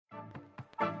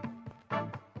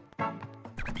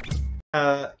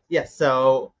Yeah,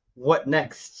 so what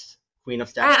next, Queen of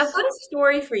I've Stats? got a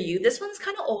story for you. This one's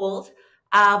kind of old,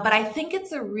 but I think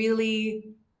it's a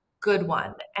really good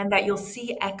one, and that you'll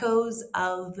see echoes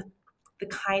of the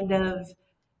kind of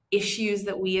issues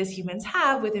that we as humans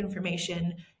have with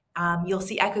information. You'll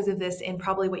see echoes of this in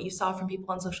probably what you saw from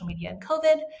people on social media in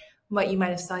COVID, what you might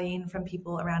have seen from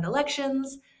people around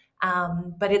elections.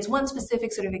 But it's one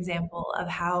specific sort of example of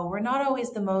how we're not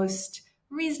always the most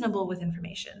reasonable with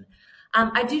information.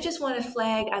 I do just want to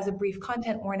flag as a brief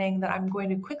content warning that I'm going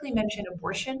to quickly mention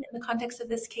abortion in the context of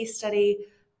this case study,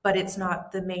 but it's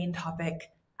not the main topic.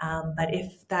 But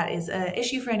if that is an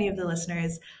issue for any of the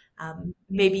listeners,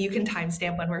 maybe you can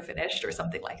timestamp when we're finished or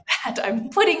something like that. I'm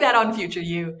putting that on future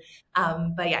you.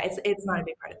 But yeah, it's not a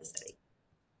big part of the study.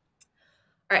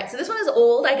 All right, so this one is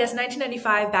old, I guess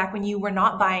 1995, back when you were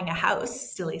not buying a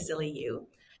house, silly you.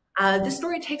 This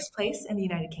story takes place in the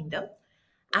United Kingdom.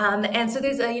 And so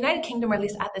there's a United Kingdom, or at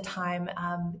least at the time,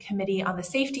 committee on the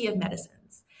safety of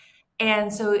medicines.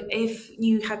 And so if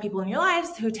you have people in your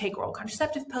lives who take oral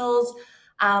contraceptive pills,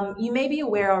 you may be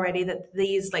aware already that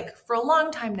these, like for a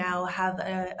long time now, have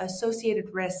an associated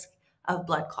risk of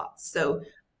blood clots. So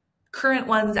current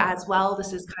ones as well,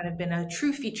 this has kind of been a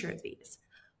true feature of these.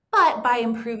 But by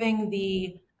improving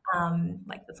the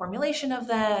like the formulation of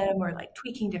them or like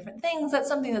tweaking different things, that's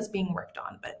something that's being worked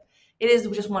on. But it is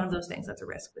just one of those things that's a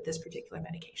risk with this particular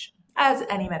medication, as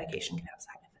any medication can have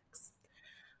side effects.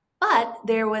 But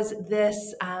there was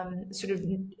this sort of,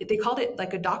 they called it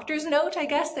like a doctor's note, I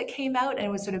guess, that came out, and it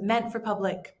was sort of meant for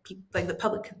public, like the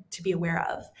public to be aware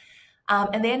of.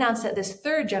 And they announced that this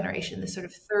third generation, this sort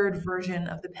of third version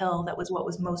of the pill that was what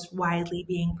was most widely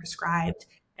being prescribed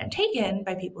and taken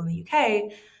by people in the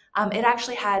UK, it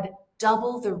actually had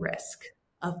double the risk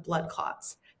of blood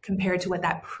clots compared to what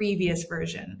that previous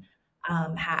version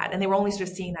had. And they were only sort of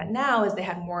seeing that now as they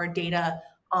had more data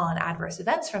on adverse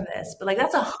events from this. But like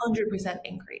that's 100%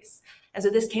 increase. And so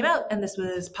this came out and this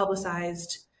was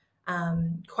publicized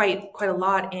quite a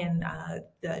lot in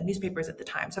the newspapers at the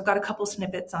time. So I've got a couple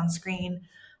snippets on screen.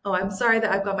 Oh, I'm sorry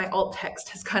that I've got my alt text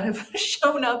has kind of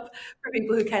shown up for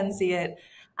people who can see it.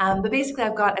 But basically,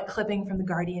 I've got a clipping from the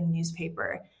Guardian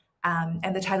newspaper,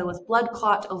 and the title was "Blood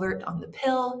Clot Alert on the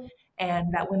Pill,"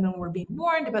 and that women were being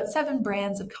warned about 7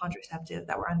 brands of contraceptive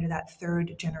that were under that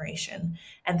third generation,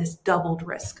 and this doubled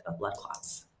risk of blood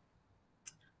clots.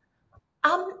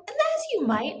 And as you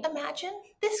might imagine,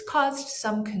 this caused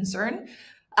some concern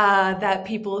that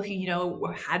people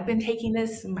who, had been taking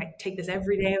this, might take this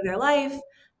every day of their life,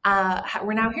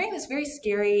 we're now hearing this very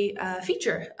scary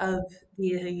feature of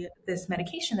this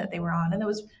medication that they were on, and that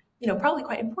was, probably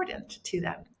quite important to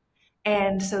them.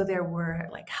 And so there were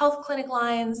like health clinic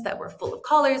lines that were full of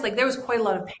callers. Like there was quite a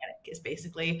lot of panic, is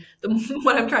basically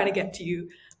what I'm trying to get to you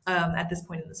at this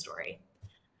point in the story.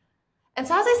 And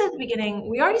so, as I said at the beginning,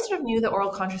 we already sort of knew that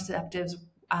oral contraceptives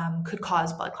could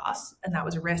cause blood clots, and that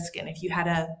was a risk. And if you had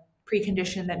a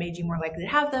precondition that made you more likely to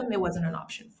have them, it wasn't an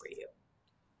option for you.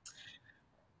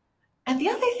 And the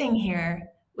other thing here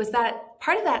was that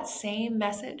part of that same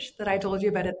message that I told you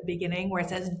about at the beginning, where it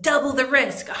says double the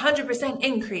risk, 100%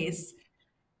 increase,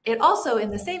 it also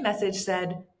in the same message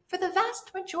said, for the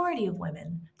vast majority of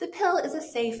women, the pill is a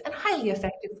safe and highly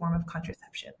effective form of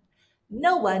contraception.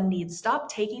 No one needs stop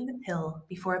taking the pill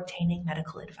before obtaining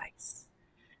medical advice.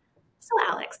 So,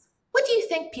 Alex, what do you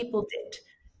think people did?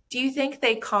 Do you think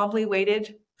they calmly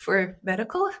waited for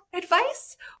medical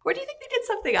advice, or do you think they did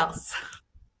something else?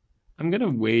 I'm going to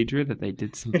wager that they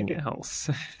did something else.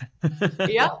 Yep.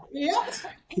 I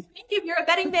think if you're a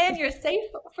betting man, you're safe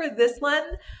for this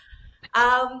one.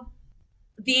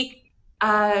 The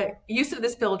use of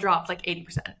this pill dropped like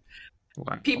 80%.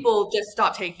 Wow. People just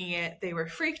stopped taking it. They were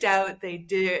freaked out. They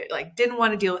didn't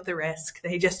want to deal with the risk.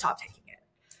 They just stopped taking it.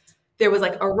 There was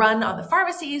like a run on the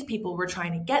pharmacies. People were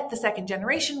trying to get the second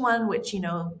generation one, which,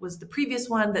 was the previous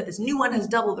one that this new one has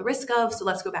double the risk of. So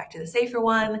let's go back to the safer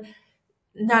one.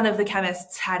 None of the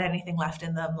chemists had anything left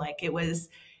in them. Like it was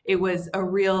a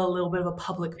little bit of a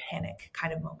public panic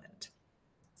kind of moment.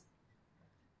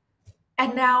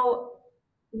 And now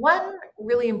one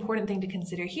really important thing to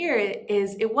consider here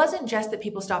is it wasn't just that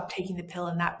people stopped taking the pill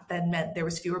and that then meant there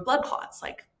was fewer blood clots.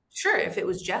 Like, sure, if it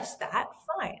was just that,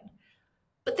 fine.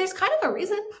 But there's kind of a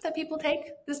reason that people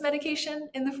take this medication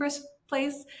in the first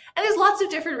place. And there's lots of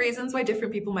different reasons why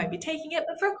different people might be taking it,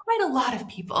 but for quite a lot of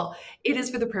people, it is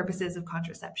for the purposes of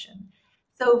contraception.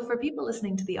 So for people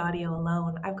listening to the audio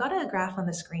alone, I've got a graph on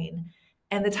the screen,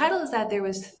 and the title is that there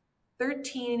was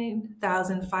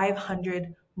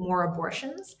 13,500 more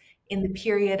abortions in the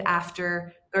period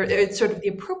after, or sort of the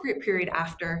appropriate period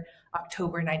after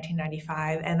October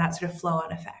 1995, and that sort of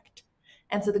flow-on effect.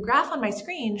 And so the graph on my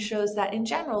screen shows that in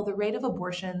general, the rate of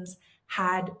abortions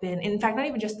had been, in fact, not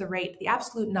even just the rate, the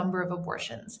absolute number of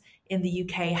abortions in the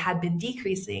UK had been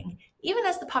decreasing, even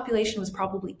as the population was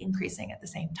probably increasing at the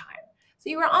same time. So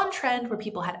you were on trend where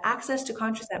people had access to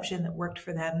contraception that worked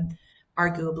for them,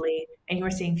 arguably, and you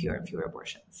were seeing fewer and fewer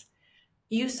abortions.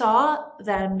 You saw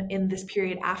them in this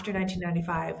period after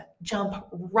 1995 jump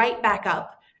right back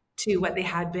up to what they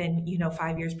had been,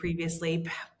 5 years previously,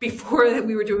 before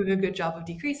we were doing a good job of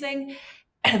decreasing.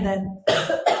 And then,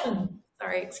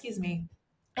 sorry, excuse me.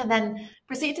 And then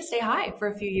proceed to stay high for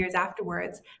a few years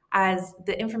afterwards as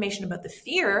the information about the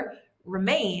fear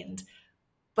remained.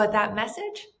 But that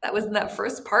message that was in that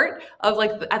first part of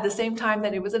at the same time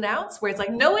that it was announced, where it's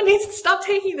like, no one needs to stop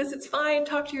taking this. It's fine.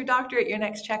 Talk to your doctor at your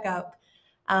next checkup.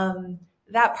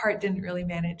 That part didn't really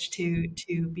manage to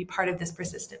be part of this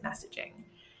persistent messaging.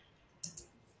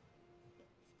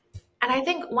 And I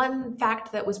think one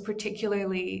fact that was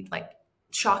particularly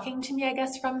shocking to me, I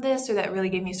guess, from this, or that really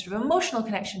gave me sort of emotional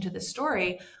connection to this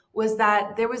story, was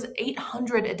that there was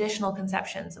 800 additional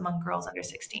conceptions among girls under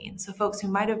 16. So folks who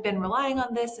might have been relying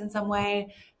on this in some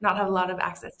way, not have a lot of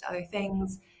access to other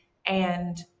things,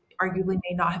 and arguably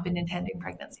may not have been intending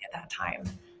pregnancy at that time.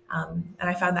 And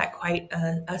I found that quite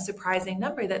a surprising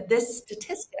number, that this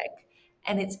statistic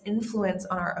and its influence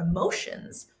on our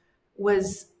emotions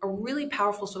was a really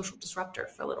powerful social disruptor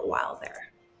for a little while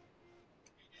there.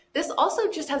 This also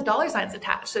just has dollar signs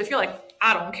attached. So if you're like,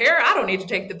 I don't care, I don't need to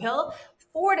take the pill,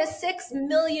 4 to 6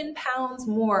 million pounds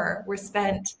more were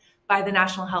spent by the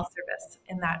National Health Service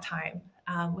in that time,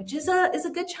 which is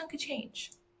a good chunk of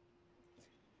change.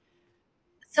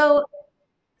 So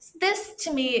this,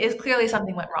 to me, is clearly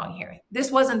something went wrong here. This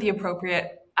wasn't the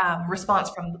appropriate response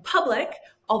from the public,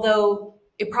 although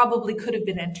it probably could have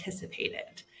been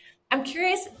anticipated. I'm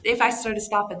curious, if I sort of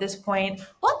stop at this point,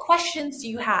 what questions do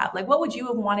you have? What would you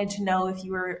have wanted to know if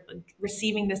you were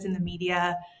receiving this in the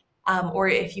media, or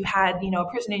if you had, a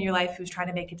person in your life who was trying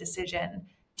to make a decision?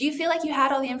 Do you feel like you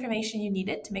had all the information you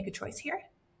needed to make a choice here?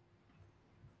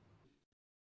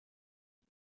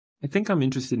 I think I'm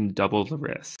interested in double the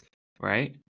risk,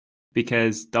 right?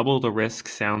 Because double the risk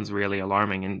sounds really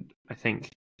alarming, and I think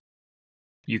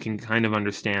you can kind of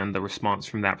understand the response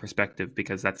from that perspective,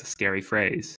 because that's a scary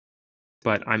phrase.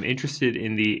 But I'm interested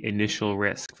in the initial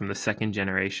risk from the second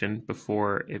generation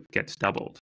before it gets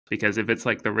doubled. Because if it's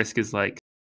the risk is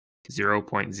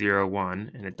 0.01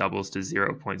 and it doubles to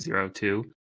 0.02,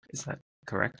 is that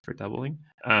correct for doubling?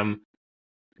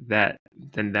 That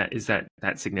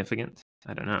significant?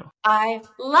 I don't know. I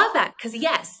love that, because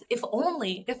yes, if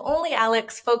only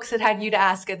Alex, folks had you to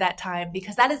ask at that time,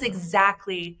 because that is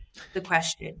exactly the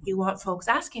question you want folks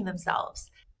asking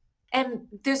themselves. And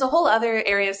there's a whole other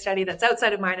area of study that's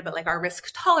outside of mine about our risk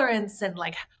tolerance and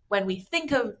when we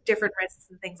think of different risks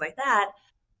and things like that.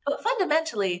 But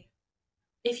fundamentally,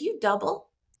 if you double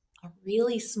a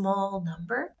really small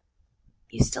number,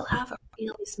 you still have a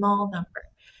really small number.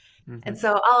 Mm-hmm. And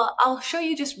so I'll show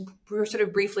you just sort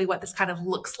of briefly what this kind of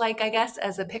looks like, I guess,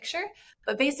 as a picture.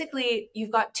 But basically,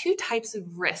 you've got two types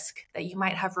of risk that you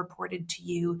might have reported to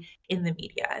you in the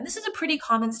media. And this is a pretty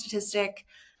common statistic.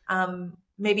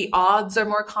 Maybe odds are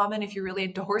more common if you're really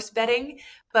into horse betting,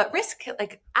 but risk,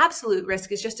 absolute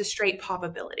risk, is just a straight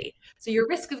probability. So your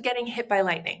risk of getting hit by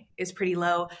lightning is pretty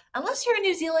low, unless you're a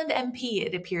New Zealand MP,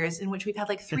 it appears, in which we've had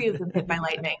 3 of them hit by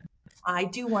lightning. I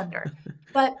do wonder.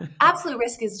 But absolute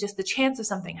risk is just the chance of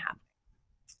something happening.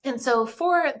 And so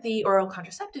for the oral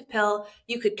contraceptive pill,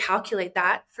 you could calculate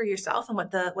that for yourself. And what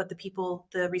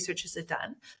the researchers had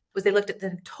done was they looked at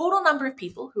the total number of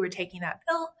people who were taking that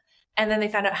pill, and then they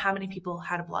found out how many people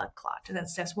had a blood clot. And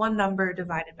that's just one number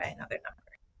divided by another number.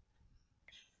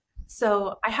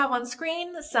 So I have on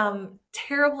screen some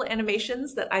terrible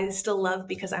animations that I still love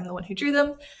because I'm the one who drew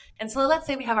them. And so let's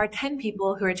say we have our 10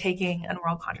 people who are taking an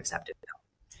oral contraceptive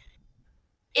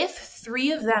pill. If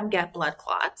 3 of them get blood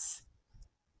clots,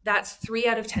 that's 3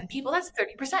 out of 10 people. That's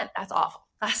 30%. That's awful.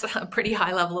 That's a pretty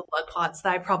high level of blood clots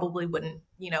that I probably wouldn't,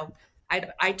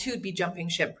 I too would be jumping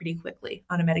ship pretty quickly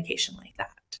on a medication like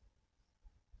that.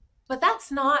 But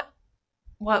that's not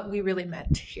what we really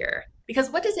meant here. Because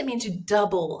what does it mean to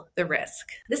double the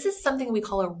risk? This is something we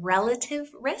call a relative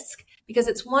risk, because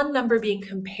it's one number being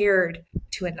compared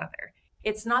to another.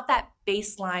 It's not that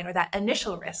baseline or that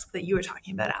initial risk that you were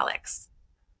talking about, Alex.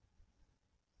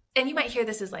 And you might hear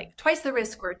this as twice the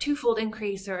risk or a 2-fold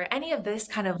increase or any of this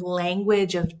kind of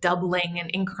language of doubling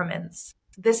and increments.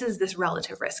 This is this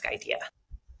relative risk idea.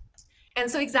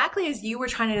 And so exactly as you were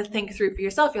trying to think through for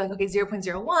yourself, you're okay,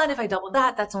 0.01, if I double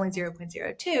that, that's only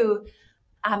 0.02.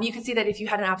 You can see that if you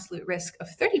had an absolute risk of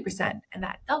 30% and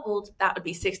that doubled, that would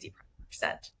be 60%.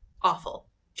 100%. Awful.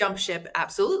 Jump ship,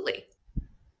 absolutely.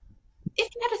 If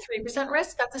you had a 3%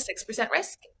 risk, that's a 6%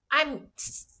 risk. I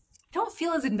don't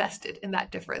feel as invested in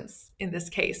that difference in this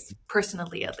case,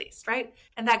 personally at least, right?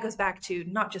 And that goes back to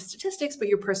not just statistics, but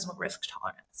your personal risk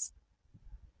tolerance.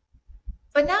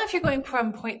 But now if you're going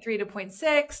from 0.3 to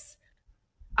 0.6,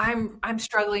 I'm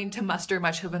struggling to muster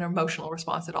much of an emotional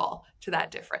response at all to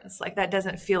that difference. Like that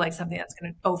doesn't feel like something that's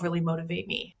going to overly motivate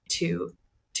me to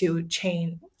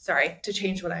change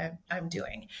what I'm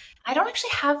doing. I don't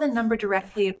actually have the number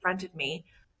directly in front of me,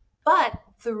 but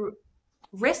the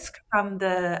risk from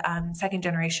the second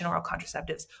generation oral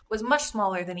contraceptives was much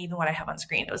smaller than even what I have on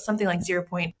screen. It was something like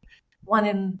 0.1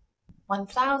 in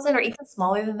 1,000 or even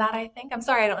smaller than that, I think. I'm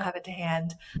sorry I don't have it to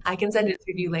hand. I can send it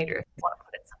to you later if you want to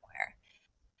put it somewhere.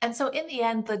 And so in the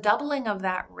end, the doubling of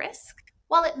that risk,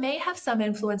 while it may have some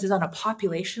influences on a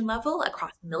population level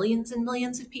across millions and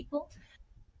millions of people,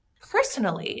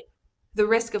 personally, the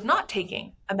risk of not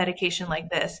taking a medication like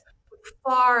this would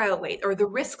far outweigh, or the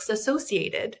risks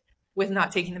associated with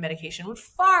not taking the medication would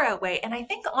far outweigh. And I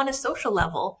think on a social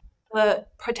level, the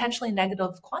potentially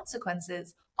negative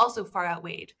consequences also far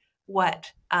outweighed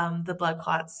what the blood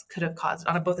clots could have caused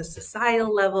on both a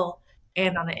societal level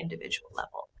and on an individual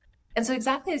level. And so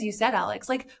exactly as you said, Alex,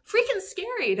 like freaking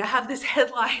scary to have this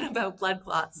headline about blood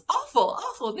clots. Awful,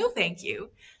 awful, no thank you.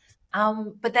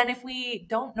 But then if we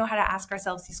don't know how to ask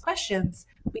ourselves these questions,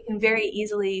 we can very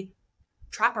easily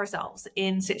trap ourselves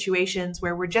in situations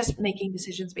where we're just making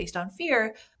decisions based on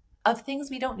fear of things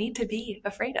we don't need to be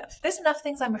afraid of. There's enough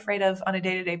things I'm afraid of on a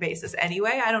day-to-day basis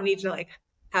anyway. I don't need to like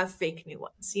have fake new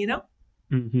ones, you know?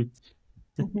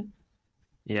 Mm-hmm.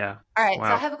 Yeah. All right. Wow.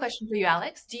 So I have a question for you,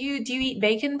 Alex. Do you eat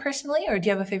bacon personally, or do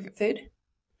you have a favorite food?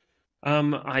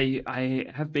 I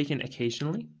have bacon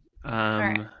occasionally.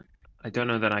 right. I don't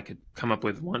know that I could come up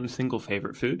with one single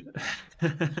favorite food.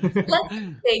 Let's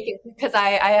take it because I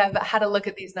have had a look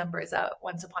at these numbers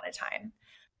once upon a time.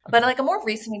 But like a more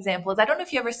recent example is, I don't know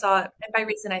if you ever saw, and by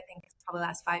recent I think it's probably the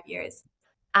last 5 years,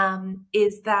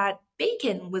 is that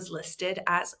bacon was listed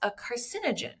as a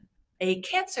carcinogen, a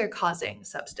cancer-causing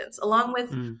substance, along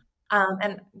with,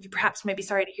 and you perhaps may be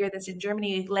sorry to hear this, in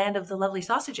Germany, land of the lovely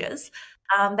sausages,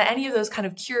 that any of those kind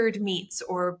of cured meats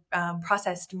or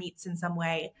processed meats in some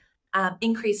way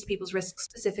increased people's risk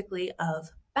specifically of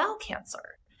bowel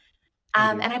cancer.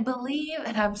 And I believe,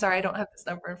 and I'm sorry, I don't have this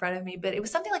number in front of me, but it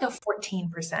was something like a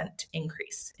 14%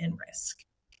 increase in risk.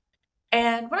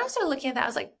 And when I started looking at that, I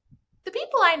was like, the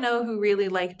people I know who really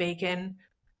like bacon,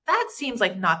 that seems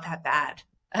like not that bad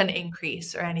an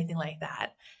increase or anything like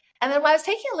that. And then when I was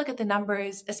taking a look at the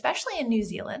numbers, especially in New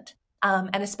Zealand,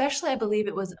 and especially I believe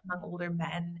it was among older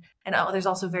men, and there's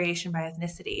also variation by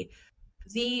ethnicity,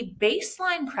 the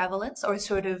baseline prevalence, or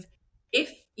sort of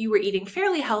if you were eating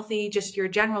fairly healthy, just your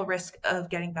general risk of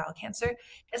getting bowel cancer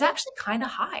is actually kind of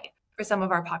high for some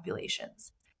of our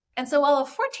populations. And so while a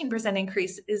 14%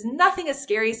 increase is nothing as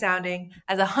scary sounding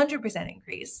as a 100%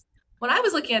 increase, when I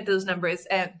was looking at those numbers,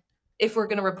 and if we're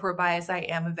going to report bias, I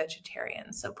am a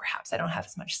vegetarian, so perhaps I don't have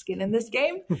as much skin in this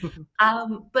game.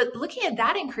 But looking at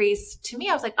that increase, to me,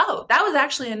 I was like, oh, that was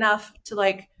actually enough to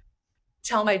like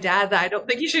tell my dad that I don't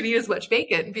think you should eat as much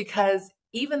bacon, because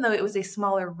even though it was a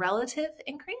smaller relative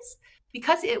increase,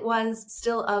 because it was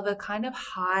still of a kind of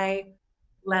high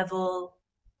level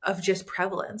of just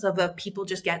prevalence of people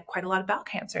just get quite a lot of bowel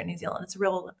cancer in New Zealand. It's a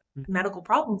real medical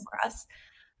problem for us.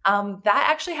 That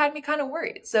actually had me kind of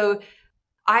worried. So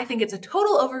I think it's a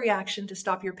total overreaction to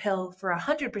stop your pill for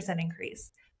 100%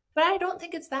 increase, but I don't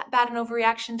think it's that bad an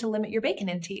overreaction to limit your bacon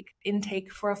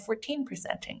intake for a 14%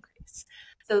 increase.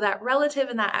 So that relative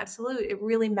and that absolute, it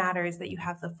really matters that you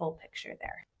have the full picture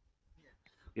there.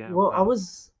 Yeah. Well, Wow.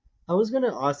 I was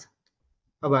gonna ask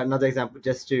about another example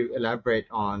just to elaborate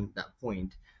on that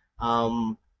point.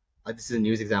 This is a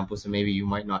news example, so maybe you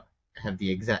might not have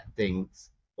the exact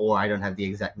things, or I don't have the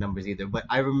exact numbers either. But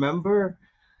I remember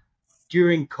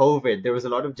during COVID, there was a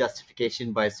lot of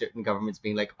justification by certain governments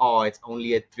being like, "Oh, it's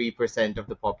only a 3% of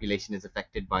the population is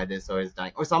affected by this or is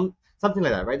dying," or something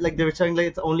like that, right? Like they were showing like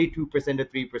it's only 2% or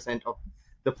 3% of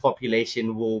the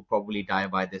population will probably die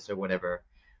by this or whatever.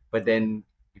 But then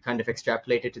you kind of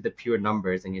extrapolate it to the pure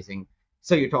numbers, and you're saying,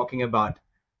 so you're talking about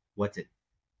what's it?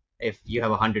 If you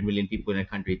have 100 million people in a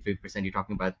country, 3%, you're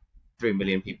talking about 3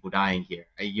 million people dying here.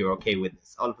 You're okay with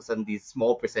this? All of a sudden, these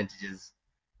small percentages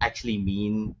actually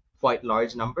mean quite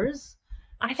large numbers.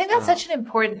 I think that's such an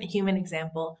important human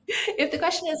example. If the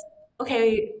question is,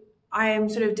 okay, I'm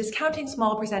sort of discounting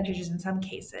small percentages in some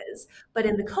cases, but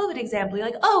in the COVID example, you're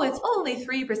like, oh, it's only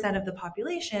 3% of the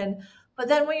population. But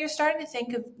then when you're starting to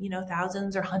think of,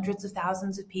 thousands or hundreds of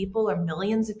thousands of people or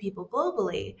millions of people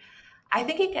globally, I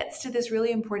think it gets to this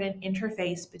really important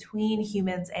interface between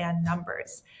humans and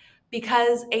numbers.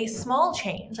 Because a small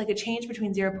change, like a change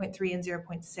between 0.3 and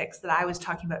 0.6 that I was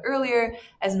talking about earlier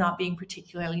as not being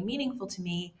particularly meaningful to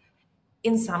me,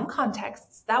 in some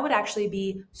contexts, that would actually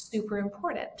be super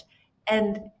important.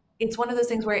 And it's one of those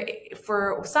things where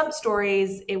for some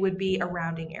stories, it would be a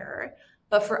rounding error.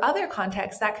 But for other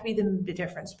contexts, that could be the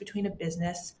difference between a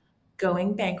business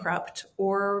going bankrupt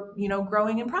or,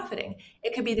 growing and profiting.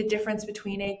 It could be the difference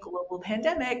between a global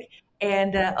pandemic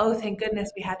and, oh, thank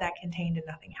goodness we had that contained and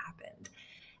nothing happened.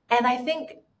 And I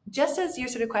think just as your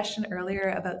sort of question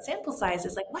earlier about sample size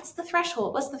is like, what's the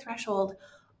threshold? What's the threshold?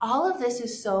 All of this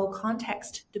is so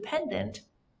context dependent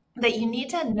that you need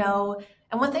to know.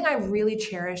 And one thing I really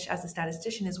cherish as a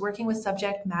statistician is working with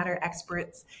subject matter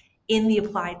experts in the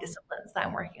applied disciplines that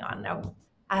I'm working on. Now,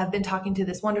 I have been talking to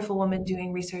this wonderful woman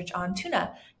doing research on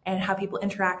tuna and how people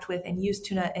interact with and use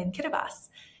tuna in Kiribati.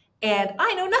 And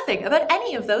I know nothing about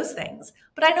any of those things,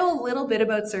 but I know a little bit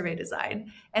about survey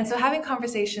design. And so having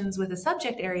conversations with a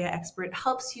subject area expert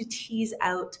helps you tease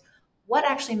out what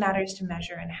actually matters to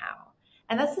measure and how.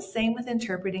 And that's the same with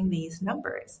interpreting these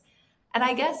numbers. And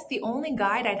I guess the only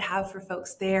guide I'd have for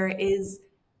folks there is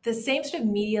the same sort of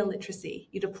media literacy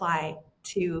you'd apply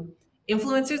to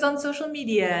influencers on social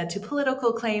media, to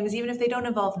political claims, even if they don't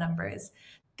involve numbers.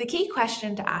 The key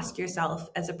question to ask yourself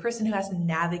as a person who has to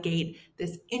navigate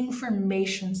this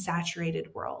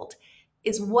information-saturated world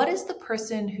is, what is the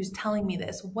person who's telling me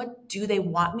this? What do they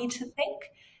want me to think?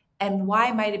 And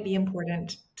why might it be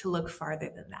important to look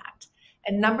farther than that?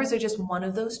 And numbers are just one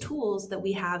of those tools that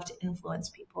we have to influence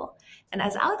people. And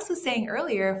as Alex was saying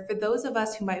earlier, for those of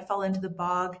us who might fall into the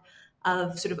bog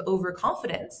of sort of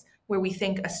overconfidence, where we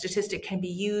think a statistic can be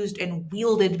used and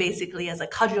wielded basically as a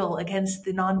cudgel against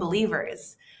the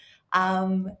non-believers,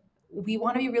 we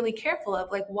want to be really careful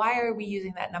of, like, why are we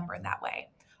using that number in that way?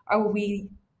 Are we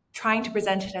trying to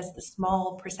present it as the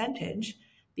small percentage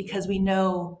because we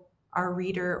know our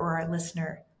reader or our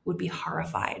listener would be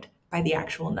horrified by the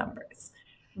actual numbers?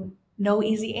 No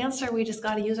easy answer. We just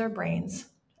got to use our brains,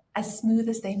 as smooth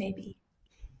as they may be.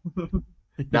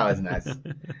 That was nice.